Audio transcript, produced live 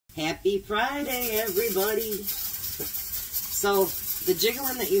Happy Friday, everybody. So, the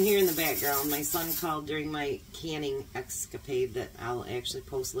jiggling that you hear in the background, my son called during my canning escapade that I'll actually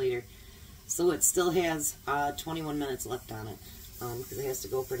post later. So it still has 21 minutes left on it, because it has to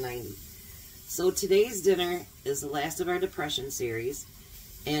go for 90. So today's dinner is the last of our Depression series,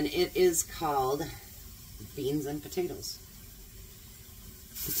 and it is called Beans and Potatoes.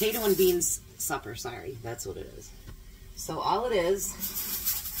 Potato and beans supper, sorry, that's what it is. So all it is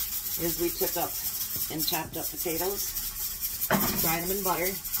we took up and chopped up potatoes, fried them in butter.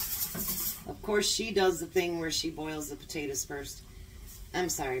 Of course, she does the thing where she boils the potatoes first. I'm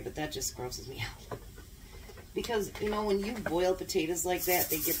sorry, but that just grosses me out. Because, you know, when you boil potatoes like that,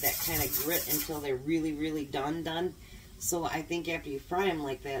 they get that kind of grit until they're really, really done. So I think after you fry them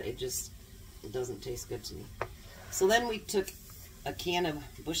like that, it doesn't taste good to me. So then we took a can of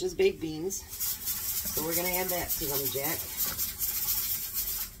Bush's baked beans. So we're going to add that to them, Jack.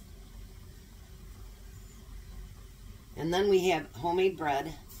 And then we have homemade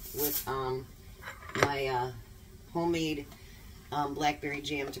bread with my homemade blackberry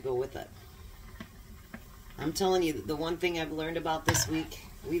jam to go with it. I'm telling you, the one thing I've learned about this week,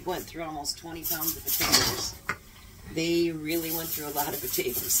 we went through almost 20 pounds of potatoes. They really went through a lot of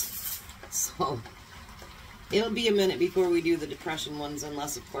potatoes. So it'll be a minute before we do the Depression ones,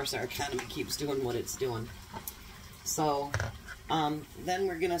 unless, of course, our economy keeps doing what it's doing. So then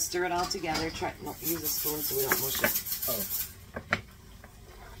we're going to stir it all together. No, use a spoon so we don't mush it. Oh.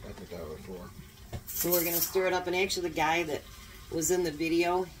 I did that before. So we're going to stir it up. And actually, the guy that was in the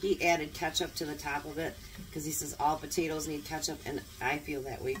video, he added ketchup to the top of it because he says all potatoes need ketchup, and I feel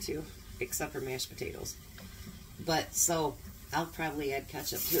that way too, except for mashed potatoes. But so I'll probably add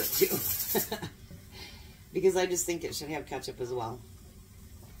ketchup to it too because I just think it should have ketchup as well.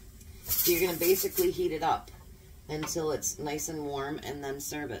 So you're going to basically heat it up until it's nice and warm and then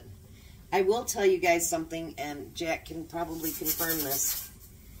serve it. I will tell you guys something, and Jack can probably confirm this.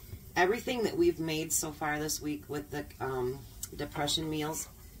 Everything that we've made so far this week with the Depression meals,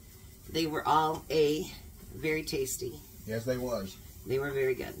 they were all very tasty. Yes, they was. They were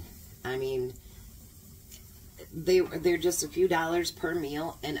very good. I mean, they're just a few dollars per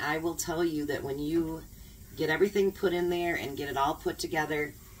meal, and I will tell you that when you get everything put in there and get it all put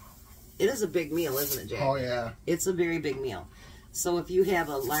together, it is a big meal, isn't it, Jack? Oh, yeah. It's a very big meal. So if you have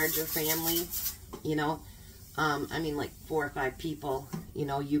a larger family, you know, I mean like 4 or 5 people, you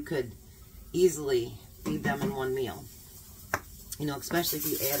know, you could easily feed them in one meal. You know, especially if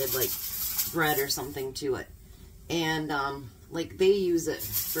you added like bread or something to it. And like they use it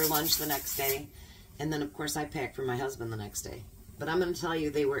for lunch the next day. And then of course I pack for my husband the next day. But I'm going to tell you,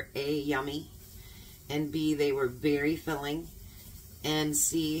 they were A, yummy, and B, they were very filling, and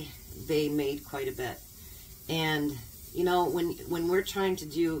C, they made quite a bit. And you know, when we're trying to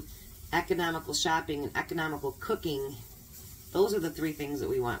do economical shopping and economical cooking, those are the 3 things that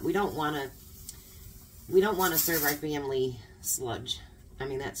we want. We don't want to serve our family sludge. I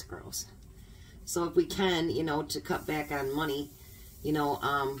mean, that's gross. So if we can, you know, to cut back on money, you know,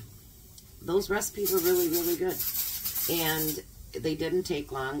 those recipes were really, really good. And they didn't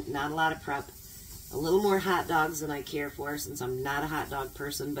take long, not a lot of prep. A little more hot dogs than I care for, since I'm not a hot dog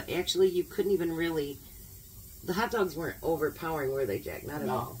person, but actually you couldn't even really, the hot dogs weren't overpowering, were they, Jack? Not at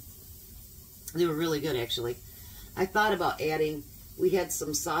all. They were really good, actually. I thought about adding, we had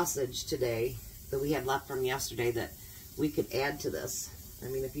some sausage today that we had left from yesterday that we could add to this. I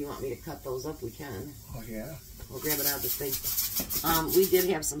mean, if you want me to cut those up, we can. Oh, yeah. We'll grab it out of this thing. We did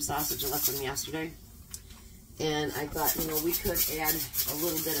have some sausage left from yesterday. And I thought, you know, we could add a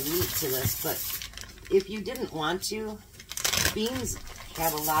little bit of meat to this. But if you didn't want to, beans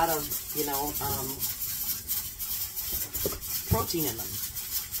have a lot of, you know, protein in them.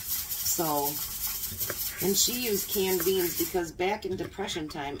 So, and she used canned beans because back in Depression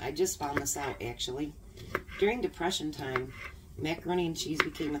time, I just found this out actually. During Depression time, macaroni and cheese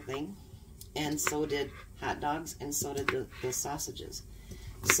became a thing, and so did hot dogs, and so did the sausages.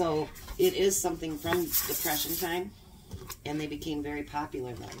 So it is something from Depression time, and they became very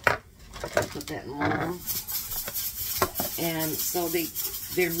popular then. Put that in one of them. And so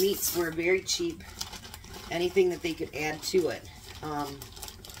their meats were very cheap. Anything that they could add to it.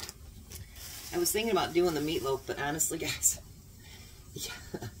 I was thinking about doing the meatloaf, but honestly, guys, yeah,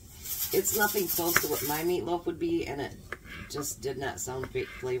 it's nothing close to what my meatloaf would be, and it just did not sound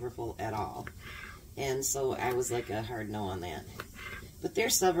flavorful at all. And so I was like a hard no on that. But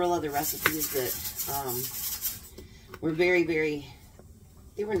there's several other recipes that were very, very,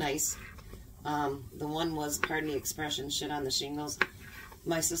 they were nice. The one was, pardon the expression, shit on the shingles.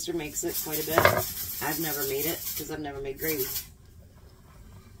 My sister makes it quite a bit. I've never made it because I've never made gravy.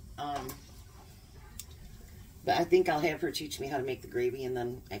 But I think I'll have her teach me how to make the gravy, and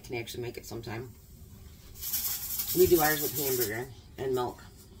then I can actually make it sometime. We do ours with hamburger and milk.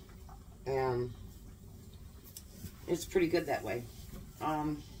 And it's pretty good that way.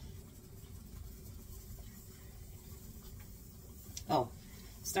 Oh,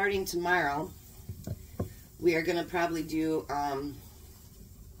 starting tomorrow, we are going to probably do a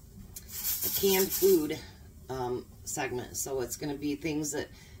canned food segment. So it's going to be things that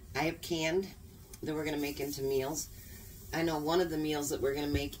I have canned that we're going to make into meals. I know one of the meals that we're going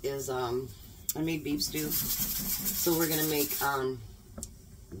to make is, I made beef stew. So we're going to make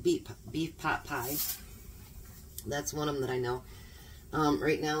beef pot pie. That's one of them that I know.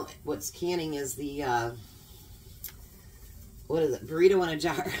 Right now, what's canning is the, what is it, burrito in a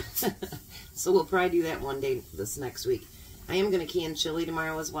jar. So we'll probably do that one day this next week. I am going to can chili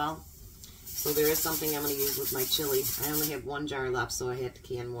tomorrow as well. So there is something I'm going to use with my chili. I only have 1 jar left, so I had to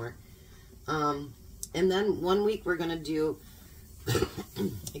can more. And then one week we're going to do,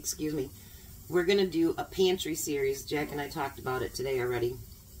 excuse me, we're going to do a pantry series. Jack and I talked about it today already.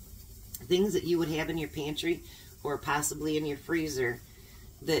 Things that you would have in your pantry or possibly in your freezer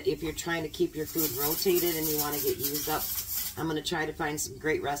that if you're trying to keep your food rotated and you want to get used up, I'm going to try to find some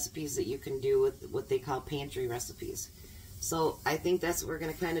great recipes that you can do with what they call pantry recipes. So I think that's what we're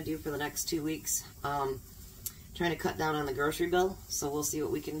going to kind of do for the next 2 weeks. Trying to cut down on the grocery bill, so we'll see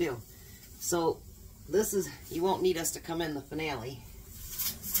what we can do. So this is, you won't need us to come in the finale.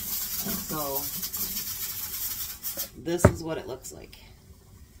 So this is what it looks like.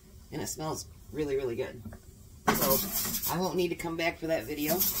 And it smells really, really good. So I won't need to come back for that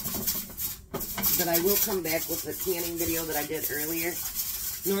video. But I will come back with the canning video that I did earlier.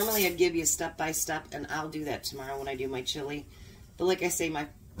 Normally I'd give you step by step, and I'll do that tomorrow when I do my chili. But like I say, my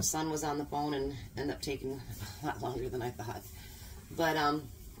son was on the phone and ended up taking a lot longer than I thought. But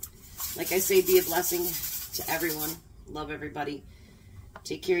like I say, be a blessing to everyone. Love everybody.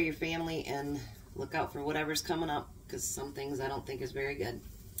 Take care of your family and look out for whatever's coming up, because some things I don't think is very good.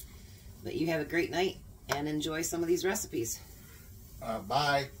 But you have a great night and enjoy some of these recipes.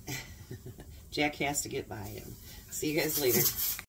 Bye. Jack has to get by him. See you guys later.